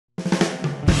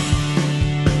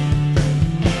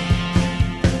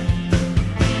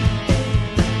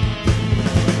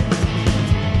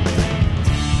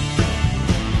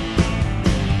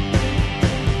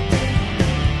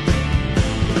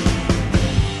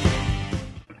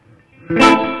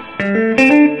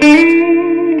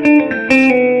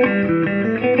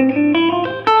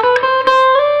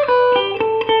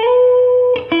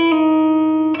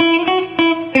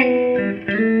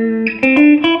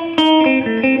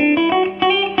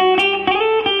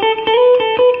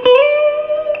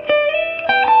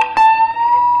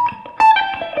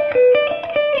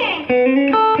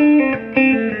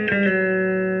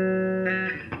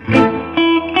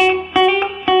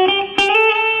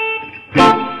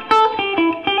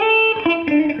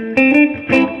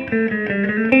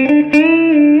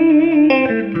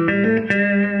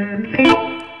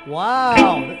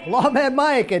Wow, Lawman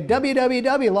Mike at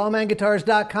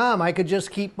www.lawmanguitars.com. I could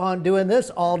just keep on doing this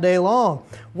all day long.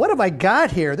 What have I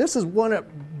got here? This is one of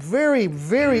very,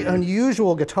 very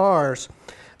unusual guitars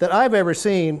that I've ever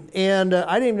seen, and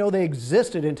I didn't even know they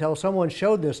existed until someone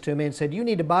showed this to me and said, "You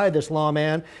need to buy this,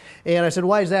 Lawman." And I said,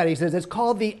 "Why is that?" He says, "It's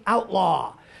called the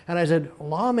Outlaw." And I said,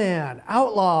 "Lawman,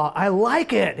 Outlaw, I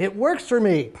like it. It works for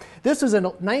me." This is a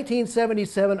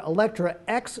 1977 Electra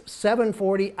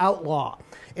X740 Outlaw.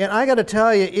 And I got to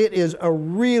tell you, it is a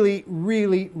really,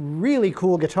 really, really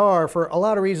cool guitar for a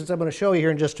lot of reasons I'm going to show you here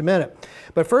in just a minute.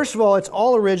 But first of all, it's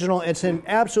all original. It's in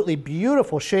absolutely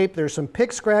beautiful shape. There's some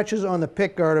pick scratches on the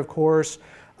pickguard, of course.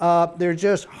 There's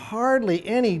just hardly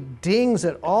any dings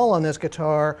at all on this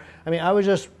guitar. I mean, I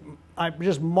just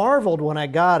marveled when I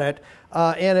got it,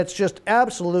 and it's just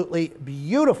absolutely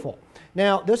beautiful.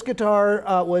 Now, this guitar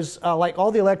was, like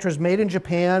all the Electras, made in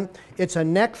Japan. It's a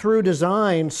neck-thru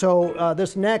design, so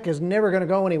this neck is never going to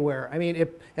go anywhere. I mean,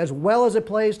 as well as it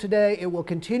plays today, it will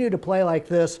continue to play like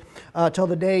this till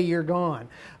the day you're gone.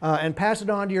 And pass it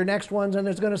on to your next ones, and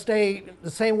it's going to stay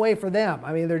the same way for them.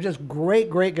 I mean, they're just great,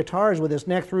 great guitars with this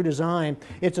neck-thru design.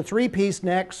 It's a three-piece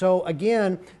neck, so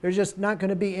again, there's just not going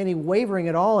to be any wavering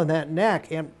at all in that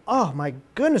neck. And oh my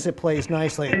goodness, it plays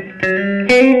nicely.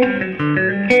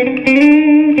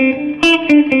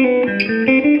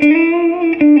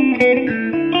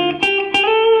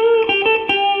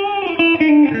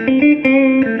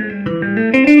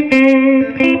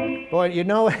 Boy, you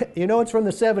know it's from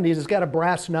the 70s. It's got a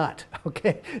brass nut.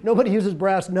 Okay, nobody uses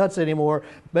brass nuts anymore,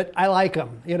 but I like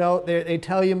them. You know, they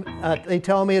tell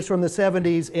me it's from the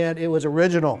 70s and it was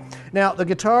original. Now the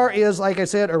guitar is, like I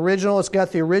said, original. It's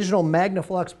got the original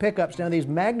Magnaflux pickups. Now these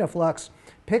Magnaflux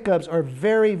pickups are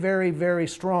very, very, very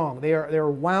strong. They're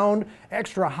wound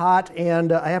extra hot,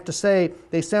 and I have to say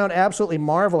they sound absolutely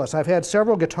marvelous. I've had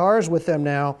several guitars with them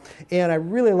now, and I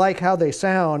really like how they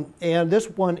sound. And this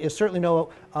one is certainly no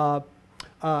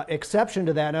exception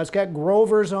to that. Now it's got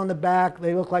Grovers on the back.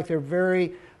 They look like they're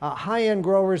very high-end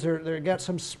Grovers. They've got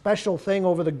some special thing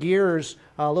over the gears,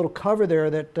 a little cover there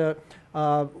that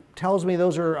tells me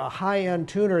those are a high-end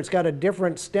tuner. It's got a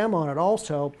different stem on it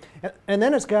also. And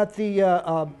then it's got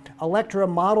the Electra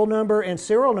model number and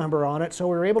serial number on it, so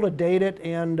we were able to date it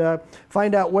and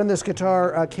find out when this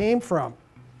guitar came from.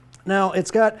 Now,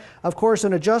 it's got, of course,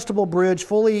 an adjustable bridge,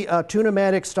 fully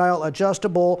Tunematic style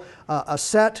adjustable, a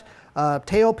set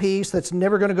tailpiece that's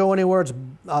never going to go anywhere. It's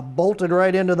bolted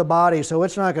right into the body, so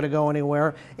it's not going to go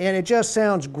anywhere. And it just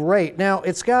sounds great. Now,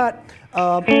 it's got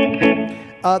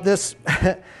this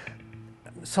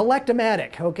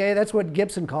Selectomatic, okay? That's what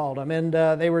Gibson called them. And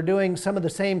they were doing some of the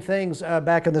same things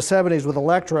back in the 70s with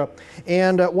Electra.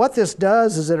 And what this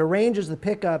does is it arranges the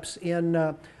pickups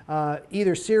in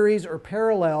either series or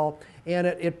parallel, and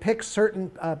it picks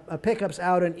certain pickups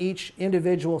out in each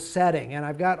individual setting. And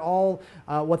I've got all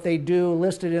what they do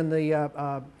listed in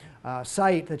the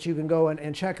site that you can go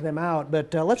and check them out.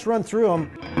 But let's run through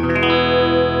them.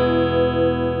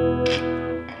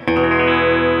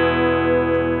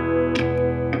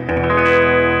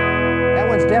 That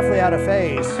one's definitely out of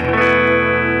phase.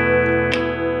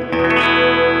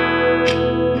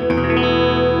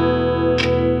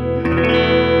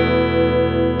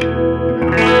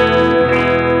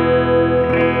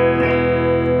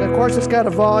 Of course, it's got a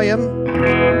volume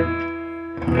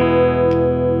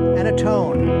and a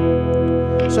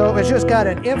tone. So it's just got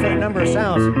an infinite number of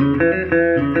sounds.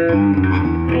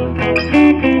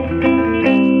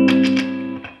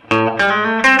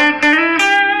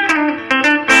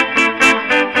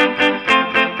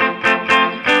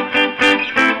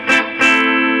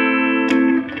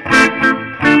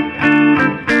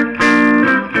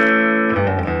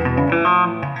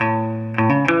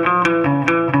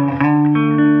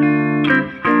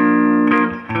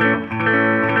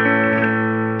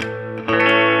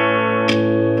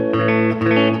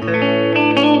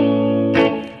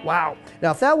 Wow.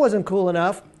 Now, if that wasn't cool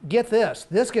enough, get this.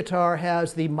 This guitar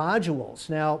has the modules.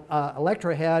 Now,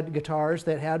 Electra had guitars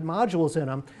that had modules in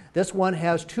them. This one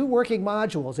has two working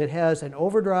modules. It has an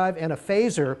overdrive and a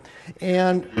phaser,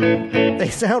 and they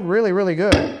sound really, really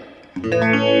good.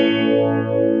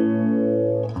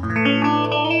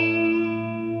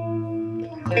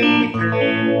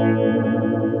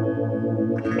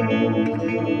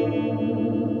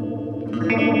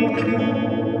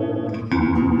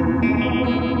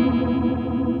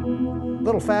 A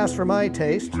little fast for my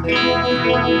taste.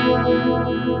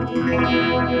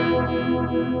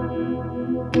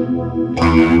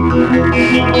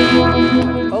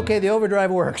 Okay, the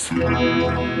overdrive works. The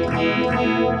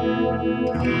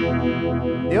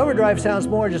overdrive sounds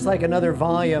more just like another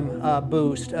volume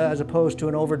boost as opposed to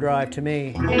an overdrive to me.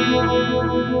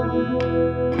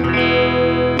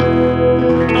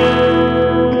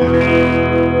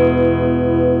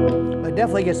 It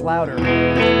definitely gets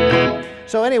louder.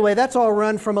 So anyway, that's all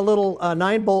run from a little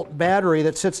 9-volt battery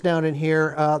that sits down in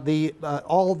here.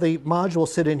 All the modules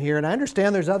sit in here, and I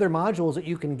understand there's other modules that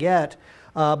you can get,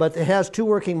 but it has two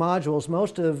working modules.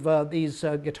 Most of these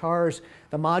guitars,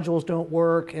 the modules don't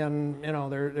work, and you know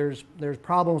there's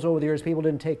problems over the years. People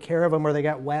didn't take care of them, or they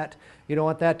got wet. You don't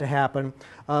want that to happen.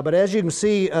 But as you can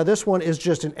see, this one is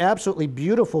just an absolutely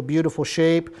beautiful, beautiful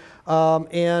shape,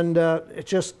 and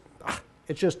it's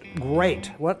just great.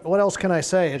 What else can I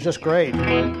say? It's just great.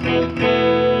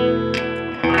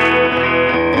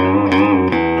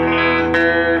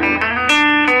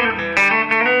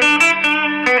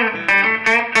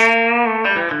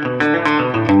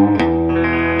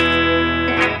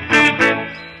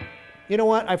 You know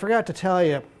what? I forgot to tell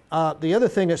you. The other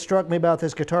thing that struck me about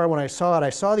this guitar when I saw it, I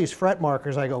saw these fret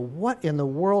markers. I go, what in the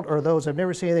world are those? I've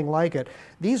never seen anything like it.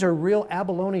 These are real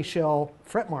abalone shell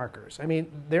fret markers. I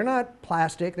mean, they're not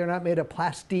plastic. They're not made of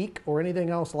plastique or anything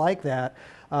else like that.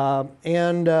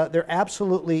 They're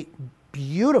absolutely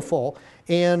beautiful.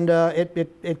 And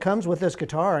it comes with this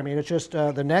guitar. I mean, it's just,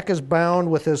 the neck is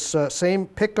bound with this same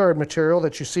pickguard material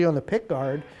that you see on the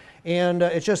pickguard. And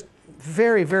it's just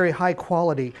very, very high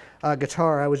quality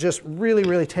guitar. I was just really,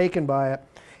 really taken by it.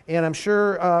 And I'm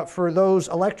sure for those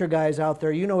Electra guys out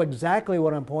there, you know exactly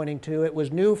what I'm pointing to. It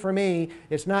was new for me.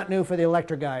 It's not new for the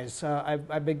Electra guys.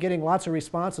 I've been getting lots of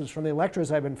responses from the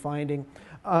Electras I've been finding,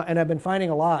 and I've been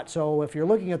finding a lot. So if you're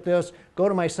looking at this, go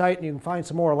to my site and you can find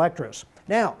some more Electras.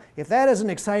 Now, if that isn't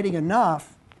exciting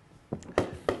enough,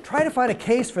 try to find a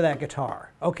case for that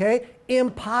guitar, okay?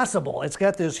 Impossible. It's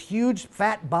got this huge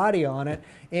fat body on it,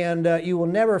 and you will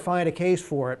never find a case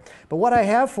for it. But what I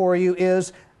have for you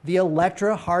is the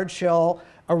Electra hardshell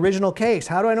original case.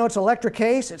 How do I know it's Electra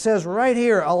case? It says right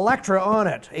here, Electra on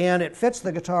it, and it fits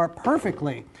the guitar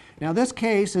perfectly. Now this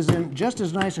case is in just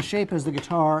as nice a shape as the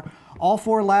guitar. All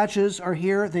four latches are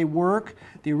here, they work.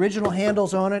 The original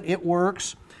handles on it, it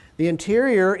works. The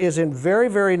interior is in very,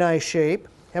 very nice shape.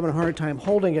 Having a hard time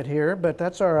holding it here, but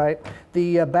that's all right.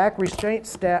 The back restraint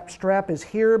strap is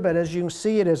here, but as you can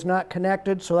see, it is not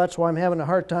connected, so that's why I'm having a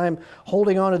hard time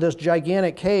holding on to this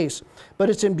gigantic case. But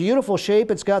it's in beautiful shape.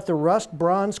 It's got the rust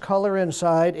bronze color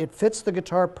inside. It fits the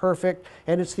guitar perfect,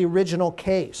 and it's the original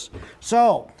case.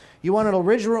 So, you want an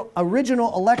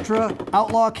original Electra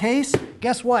Outlaw case?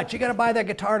 Guess what? You got to buy that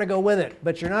guitar to go with it,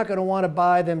 but you're not going to want to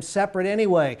buy them separate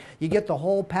anyway. You get the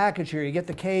whole package here. You get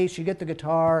the case, you get the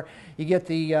guitar, you get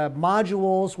the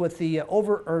modules with the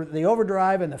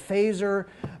overdrive and the phaser.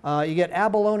 You get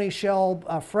abalone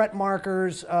shell fret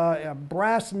markers,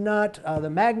 brass nut, the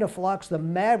Magnaflux, the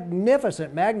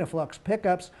magnificent Magnaflux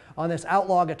pickups on this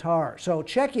Outlaw guitar. So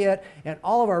check it and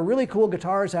all of our really cool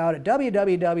guitars out at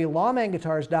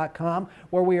www.lawmanguitars.com,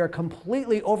 where we are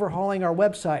completely overhauling our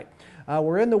website.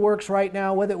 We're in the works right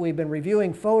now with it. We've been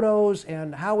reviewing photos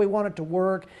and how we want it to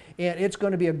work, and it's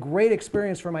going to be a great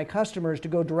experience for my customers to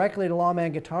go directly to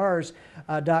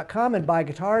lawmanguitars.com and buy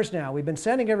guitars now. We've been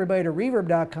sending everybody to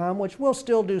reverb.com, which we'll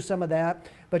still do some of that,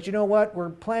 but you know what? We're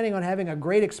planning on having a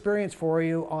great experience for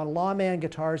you on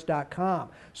lawmanguitars.com.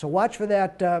 So watch for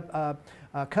that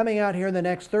coming out here in the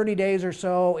next 30 days or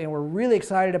so, and we're really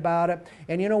excited about it.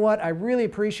 And you know what? I really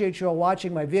appreciate you all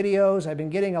watching my videos. I've been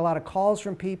getting a lot of calls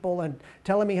from people and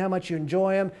telling me how much you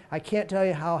enjoy them. I can't tell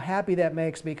you how happy that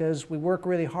makes, because we work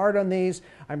really hard on these.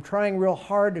 I'm trying real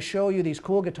hard to show you these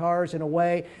cool guitars in a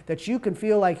way that you can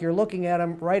feel like you're looking at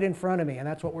them right in front of me, and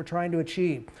that's what we're trying to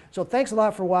achieve. So thanks a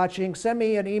lot for watching. Send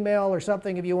me an email or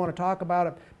something if you want to talk about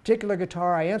a particular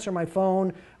guitar. I answer my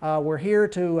phone. We're here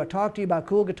to talk to you about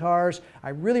cool guitars. I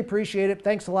really appreciate it.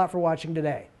 Thanks a lot for watching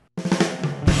today.